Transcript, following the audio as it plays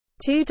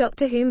Two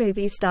Doctor Who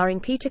movies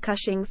starring Peter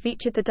Cushing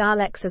featured the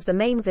Daleks as the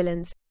main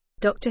villains,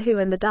 Doctor Who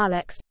and the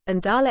Daleks,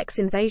 and Daleks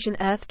Invasion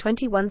Earth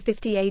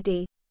 2150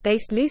 AD,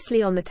 based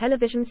loosely on the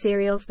television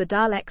serials The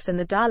Daleks and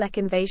the Dalek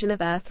Invasion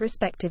of Earth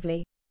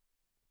respectively.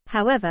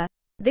 However,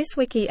 this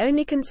wiki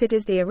only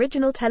considers the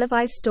original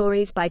televised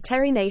stories by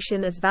Terry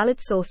Nation as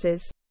valid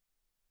sources.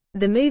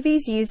 The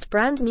movies used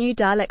brand new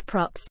Dalek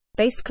props,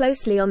 based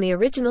closely on the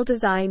original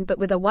design but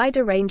with a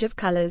wider range of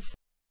colors.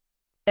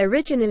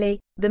 Originally,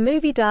 the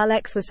movie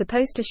Daleks were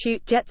supposed to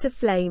shoot jets of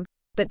flame,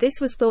 but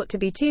this was thought to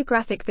be too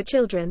graphic for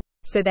children,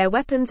 so their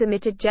weapons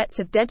emitted jets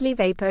of deadly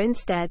vapor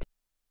instead.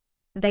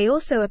 They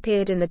also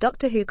appeared in the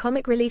Doctor Who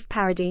comic relief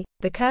parody,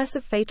 The Curse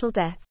of Fatal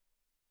Death.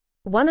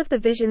 One of the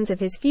visions of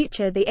his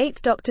future the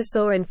Eighth Doctor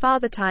saw in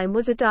Father Time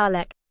was a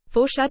Dalek,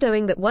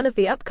 foreshadowing that one of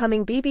the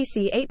upcoming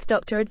BBC Eighth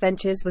Doctor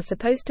adventures was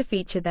supposed to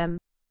feature them.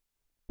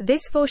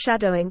 This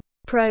foreshadowing,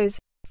 prose,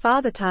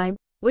 Father Time,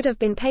 would have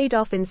been paid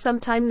off in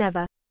Sometime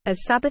Never,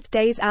 as Sabbath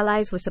Day's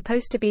allies were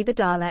supposed to be the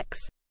Daleks.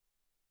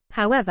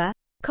 However,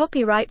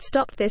 copyright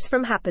stopped this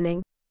from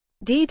happening.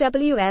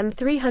 DWM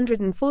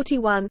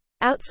 341,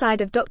 outside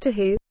of Doctor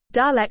Who,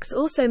 Daleks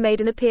also made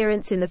an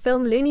appearance in the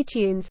film Looney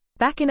Tunes,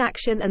 Back in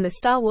Action and the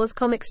Star Wars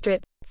comic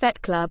strip, Fett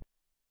Club.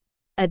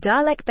 A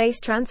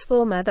Dalek-based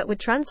transformer that would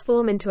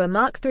transform into a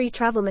Mark III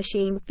travel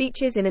machine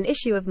features in an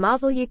issue of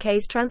Marvel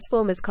UK's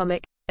Transformers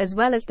comic, as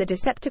well as the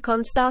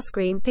Decepticon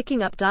Starscream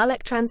picking up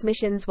Dalek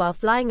transmissions while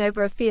flying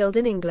over a field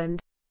in England.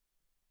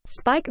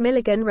 Spike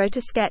Milligan wrote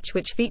a sketch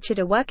which featured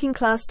a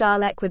working-class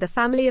Dalek with a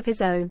family of his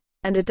own,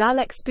 and a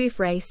Dalek spoof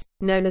race,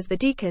 known as the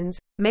Deacons,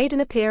 made an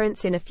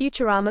appearance in a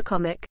Futurama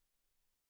comic.